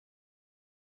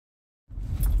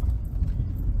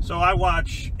So I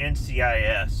watch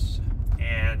NCIS,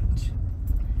 and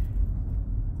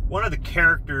one of the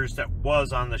characters that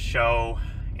was on the show,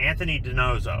 Anthony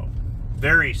DiNozzo,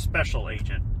 very special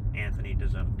agent Anthony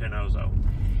DiNozzo,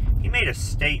 he made a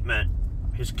statement,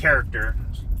 his character,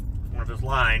 one of his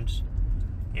lines,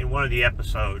 in one of the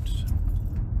episodes.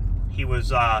 He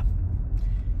was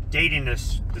dating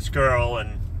this girl,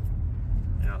 and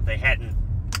you know, they hadn't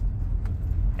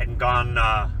gone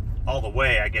all the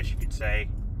way, I guess you could say.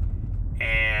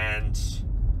 And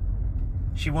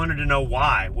she wanted to know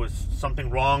why. Was something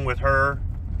wrong with her?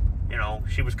 You know,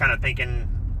 she was kind of thinking,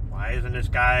 why isn't this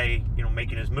guy, you know,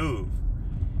 making his move?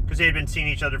 Because they had been seeing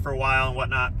each other for a while and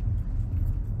whatnot.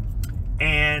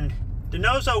 And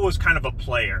DiNozzo was kind of a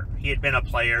player. He had been a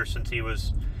player since he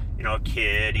was, you know, a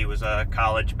kid. He was a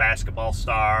college basketball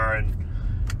star, and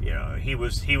you know, he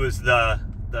was the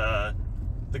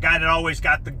guy that always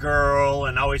got the girl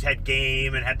and always had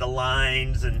game and had the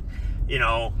lines, and you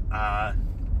know,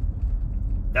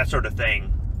 that sort of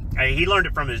thing. He learned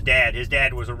it from his dad. His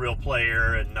dad was a real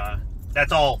player, and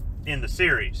that's all in the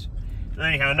series. So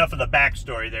anyhow, enough of the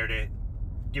backstory there to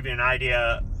give you an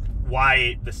idea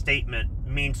why the statement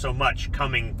means so much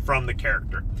coming from the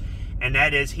character. And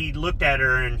that is, he looked at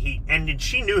her, and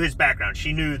she knew his background.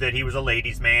 She knew that he was a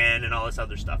ladies' man and all this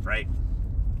other stuff, right?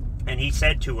 And he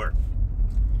said to her,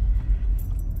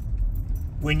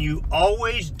 when you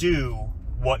always do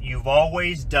what you've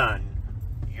always done,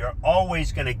 you're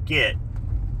always going to get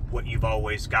what you've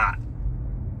always got.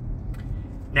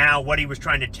 Now, what he was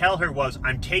trying to tell her was,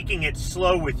 I'm taking it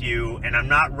slow with you, and I'm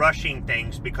not rushing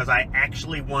things because I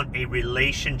actually want a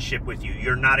relationship with you.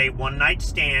 You're not a one-night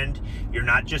stand. You're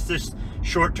not just this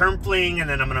short-term fling, and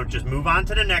then I'm going to just move on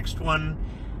to the next one.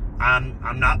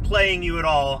 I'm not playing you at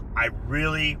all. I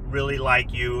really, really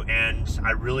like you, and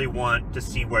I really want to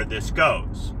see where this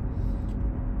goes.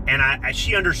 And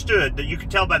she understood that. You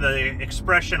could tell by the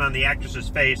expression on the actress's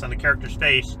face, on the character's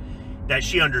face, that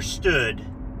she understood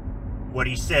what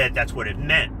he said. That's what it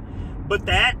meant. But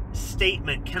that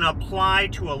statement can apply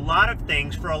to a lot of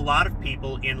things for a lot of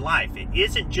people in life. It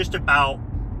isn't just about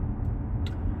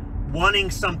wanting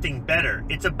something better.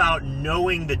 It's about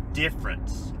knowing the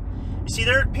difference. You see,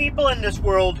 there are people in this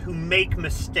world who make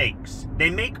mistakes. They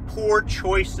make poor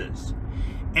choices,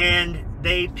 and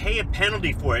they pay a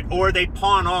penalty for it, or they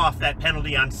pawn off that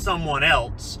penalty on someone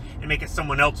else and make it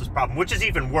someone else's problem, which is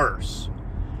even worse.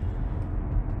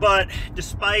 But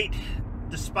despite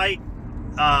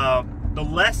the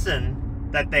lesson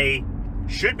that they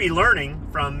should be learning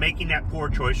from making that poor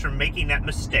choice, from making that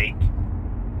mistake,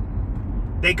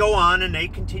 they go on and they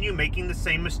continue making the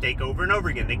same mistake over and over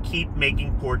again. They keep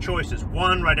making poor choices,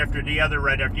 one right after the other,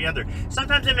 right after the other.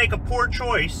 Sometimes they make a poor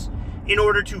choice in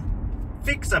order to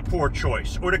fix a poor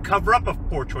choice or to cover up a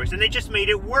poor choice, and they just made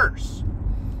it worse.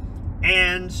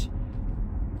 And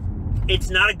it's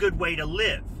not a good way to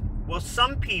live. Well,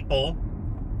 some people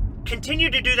continue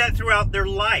to do that throughout their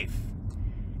life,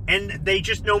 and they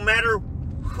just, no matter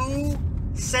who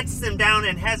sets them down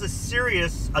and has a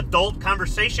serious adult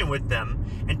conversation with them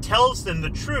and tells them the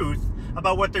truth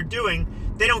about what they're doing,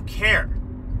 they don't care.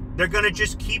 They're going to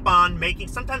just keep on making,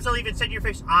 sometimes they'll even say to your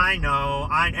face, I know,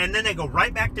 and then they go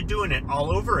right back to doing it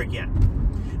all over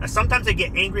again. Now, sometimes they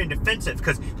get angry and defensive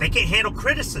because they can't handle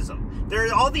criticism. There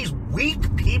are all these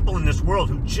weak people in this world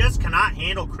who just cannot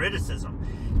handle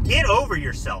criticism. Get over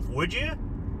yourself, would you?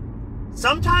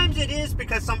 Sometimes it is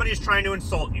because somebody is trying to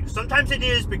insult you. Sometimes it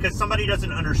is because somebody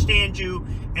doesn't understand you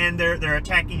and they're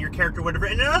attacking your character, whatever.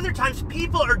 And then other times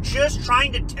people are just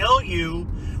trying to tell you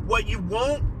what you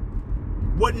won't,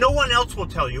 what no one else will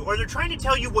tell you, or they're trying to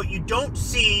tell you what you don't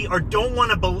see or don't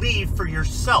want to believe for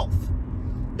yourself.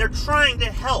 They're trying to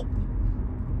help.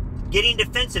 Getting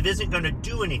defensive isn't going to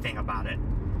do anything about it.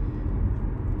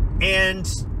 And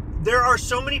there are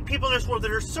so many people in this world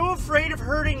that are so afraid of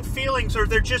hurting feelings, or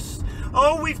they're just,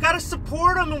 oh, we've got to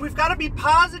support them and we've got to be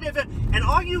positive. And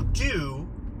all you do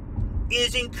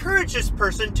is encourage this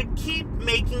person to keep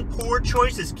making poor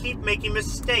choices, keep making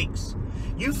mistakes.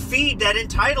 You feed that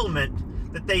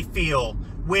entitlement that they feel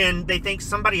when they think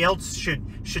somebody else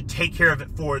should take care of it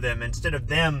for them instead of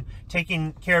them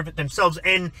taking care of it themselves,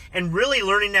 and really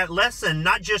learning that lesson,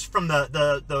 not just from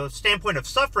the standpoint of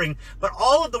suffering, but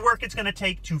all of the work it's going to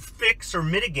take to fix or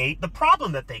mitigate the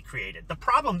problem that they created, the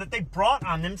problem that they brought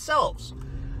on themselves.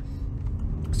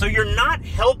 So you're not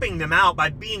helping them out by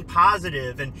being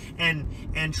positive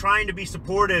and trying to be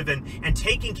supportive and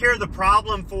taking care of the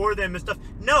problem for them and stuff.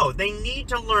 No, they need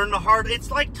to learn the hard. It's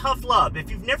like tough love.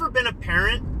 If you've never been a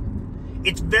parent,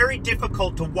 It's very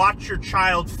difficult to watch your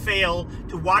child fail,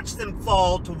 to watch them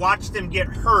fall, to watch them get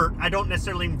hurt. I don't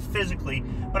necessarily mean physically,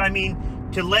 but I mean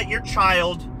to let your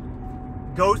child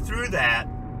go through that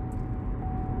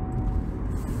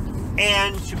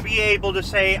and to be able to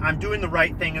say, I'm doing the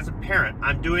right thing as a parent.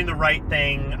 I'm doing the right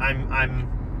thing. I'm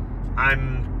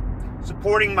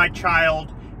supporting my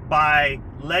child by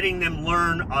letting them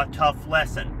learn a tough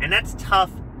lesson. And that's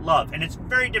tough love. And it's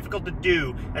very difficult to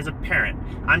do as a parent.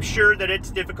 I'm sure that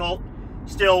it's difficult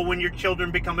still when your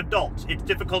children become adults. It's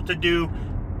difficult to do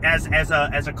as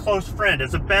a close friend,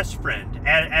 as a best friend,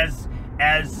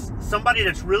 as somebody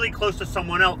that's really close to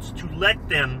someone else, to let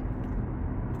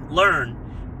them learn.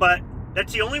 But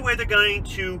that's the only way they're going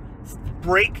to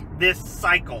break this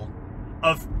cycle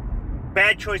of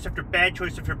bad choice after bad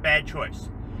choice after bad choice.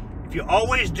 If you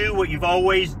always do what you've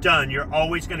always done, you're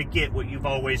always going to get what you've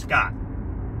always got.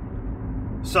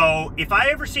 So if I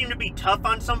ever seem to be tough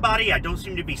on somebody, I don't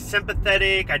seem to be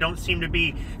sympathetic, I don't seem to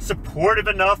be supportive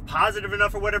enough, positive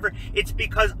enough, or whatever, it's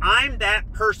because I'm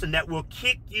that person that will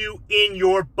kick you in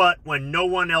your butt when no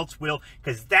one else will,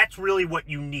 because that's really what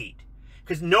you need.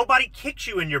 Because nobody kicks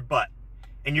you in your butt.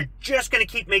 And you're just going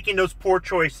to keep making those poor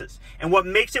choices. And what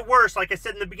makes it worse, like I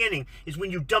said in the beginning, is when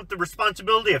you dump the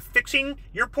responsibility of fixing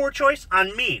your poor choice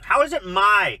on me. How is it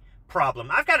my problem?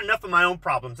 I've got enough of my own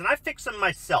problems, and I fix them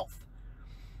myself.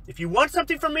 If you want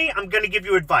something from me, I'm going to give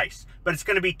you advice. But it's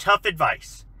going to be tough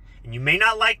advice. And you may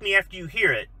not like me after you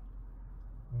hear it,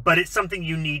 but it's something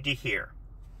you need to hear.